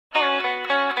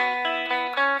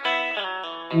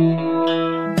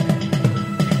You're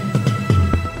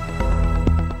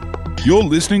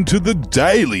listening to the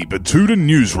Daily Betoota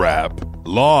News Wrap,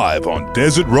 live on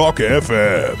Desert Rock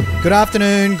FM. Good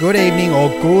afternoon, good evening, or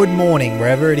good morning,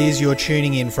 wherever it is you're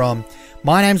tuning in from.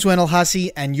 My name's Wendell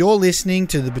Hussey, and you're listening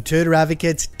to the Betoota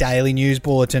Advocate's Daily News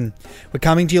Bulletin. We're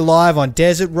coming to you live on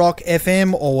Desert Rock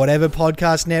FM or whatever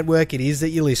podcast network it is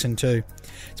that you listen to.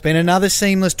 It's been another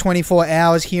seamless 24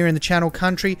 hours here in the Channel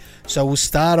Country, so we'll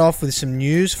start off with some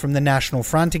news from the National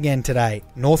Front again today.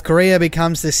 North Korea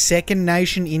becomes the second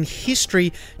nation in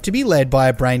history to be led by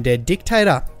a brain-dead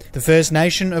dictator. The first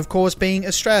nation, of course, being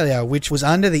Australia, which was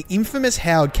under the infamous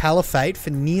Howard Caliphate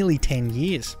for nearly 10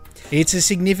 years. It's a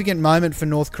significant moment for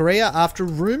North Korea after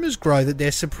rumours grow that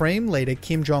their supreme leader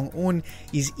Kim Jong-un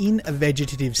is in a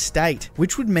vegetative state,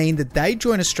 which would mean that they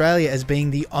join Australia as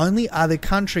being the only other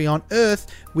country on Earth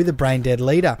with a brain-dead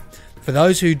leader. For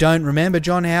those who don't remember,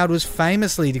 John Howard was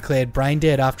famously declared brain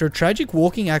dead after a tragic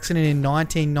walking accident in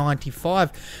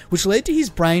 1995, which led to his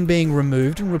brain being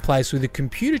removed and replaced with a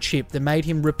computer chip that made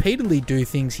him repeatedly do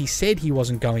things he said he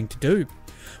wasn't going to do.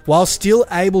 While still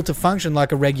able to function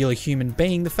like a regular human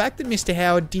being, the fact that Mr.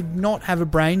 Howard did not have a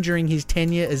brain during his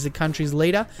tenure as the country's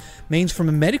leader means from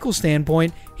a medical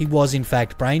standpoint, he was in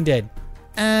fact brain dead.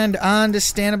 And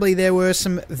understandably, there were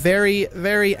some very,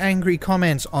 very angry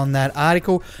comments on that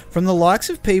article from the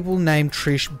likes of people named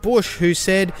Trish Bush, who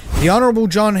said, "The Honourable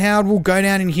John Howard will go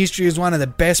down in history as one of the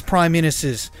best Prime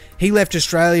Ministers. He left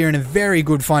Australia in a very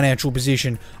good financial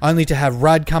position, only to have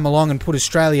Rudd come along and put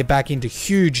Australia back into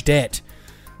huge debt."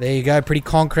 There you go, pretty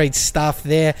concrete stuff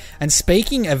there. And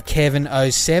speaking of Kevin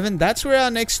 07, that's where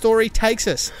our next story takes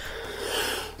us.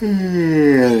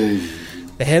 The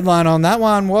headline on that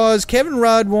one was, Kevin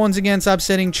Rudd warns against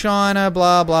upsetting China,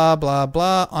 blah, blah, blah,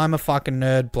 blah. I'm a fucking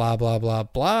nerd, blah, blah, blah,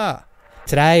 blah.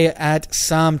 Today at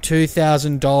some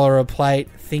 $2,000 a plate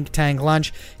think tank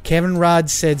lunch, Kevin Rudd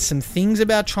said some things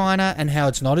about China and how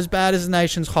it's not as bad as the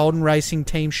nation's Holden Racing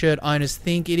team shirt owners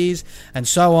think it is, and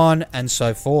so on and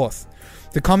so forth.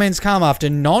 The comments come after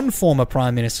non-former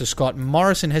Prime Minister Scott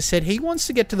Morrison has said he wants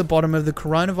to get to the bottom of the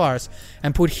coronavirus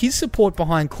and put his support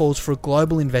behind calls for a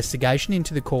global investigation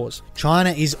into the cause. China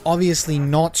is obviously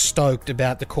not stoked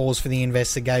about the calls for the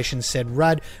investigation, said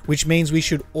Rudd, which means we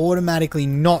should automatically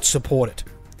not support it.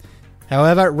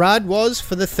 However, Rudd was,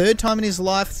 for the third time in his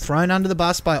life, thrown under the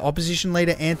bus by opposition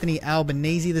leader Anthony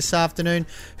Albanese this afternoon,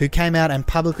 who came out and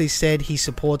publicly said he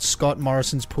supports Scott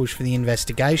Morrison's push for the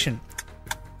investigation.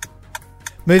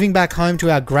 Moving back home to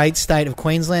our great state of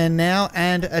Queensland now,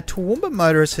 and a Toowoomba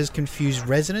motorist has confused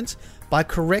residents by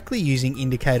correctly using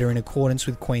indicator in accordance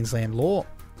with Queensland law.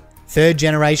 Third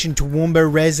generation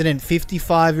Toowoomba resident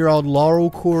 55-year-old Laurel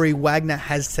Corey Wagner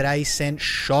has today sent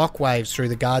shockwaves through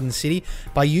the Garden City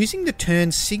by using the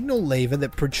turn signal lever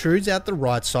that protrudes out the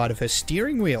right side of her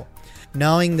steering wheel.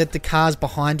 Knowing that the cars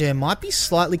behind her might be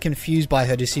slightly confused by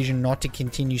her decision not to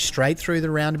continue straight through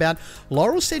the roundabout,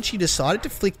 Laurel said she decided to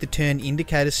flick the turn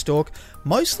indicator stalk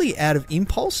mostly out of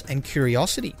impulse and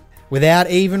curiosity. Without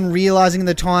even realising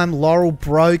the time, Laurel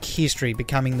broke history,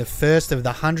 becoming the first of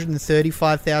the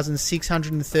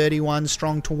 135,631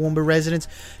 strong Toowoomba residents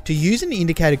to use an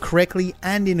indicator correctly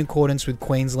and in accordance with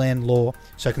Queensland law.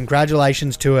 So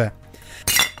congratulations to her.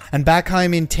 And back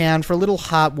home in town for a little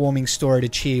heartwarming story to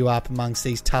cheer you up amongst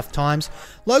these tough times,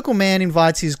 local man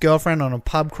invites his girlfriend on a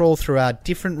pub crawl throughout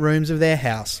different rooms of their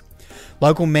house.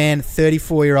 Local man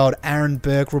 34-year-old Aaron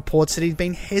Burke reports that he'd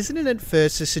been hesitant at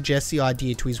first to suggest the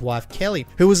idea to his wife Kelly,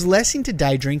 who was less into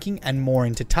day drinking and more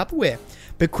into Tupperware,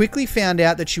 but quickly found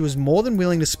out that she was more than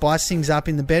willing to spice things up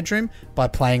in the bedroom by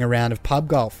playing a round of pub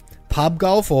golf. Pub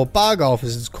golf, or bar golf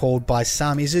as it's called by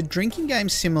some, is a drinking game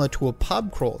similar to a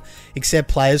pub crawl, except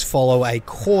players follow a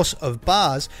course of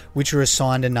bars which are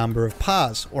assigned a number of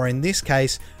pars, or in this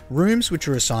case, rooms which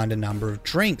are assigned a number of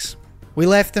drinks. We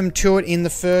left them to it in the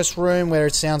first room where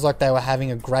it sounds like they were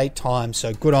having a great time,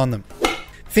 so good on them.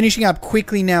 Finishing up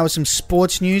quickly now with some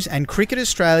sports news, and Cricket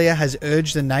Australia has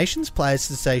urged the nation's players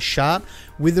to stay sharp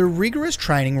with a rigorous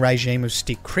training regime of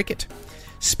stick cricket.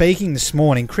 Speaking this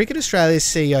morning, Cricket Australia's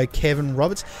CEO Kevin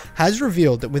Roberts has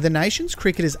revealed that with the nation's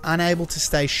cricketers unable to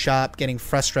stay sharp, getting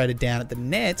frustrated down at the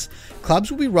nets, clubs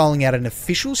will be rolling out an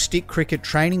official stick cricket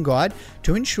training guide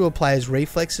to ensure players'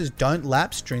 reflexes don't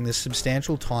lapse during the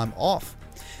substantial time off.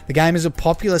 The game is a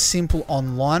popular, simple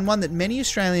online one that many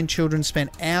Australian children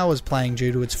spend hours playing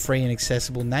due to its free and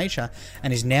accessible nature,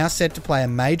 and is now set to play a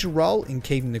major role in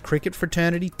keeping the cricket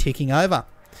fraternity ticking over.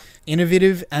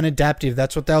 innovative and adaptive.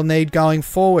 That's what they'll need going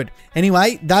forward.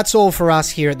 Anyway, that's all for us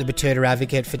here at the Betoota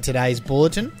Advocate for today's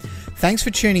bulletin. Thanks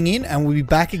for tuning in, and we'll be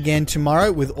back again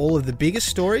tomorrow with all of the biggest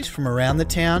stories from around the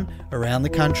town, around the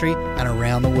country, and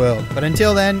around the world. But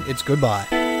until then, it's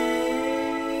goodbye.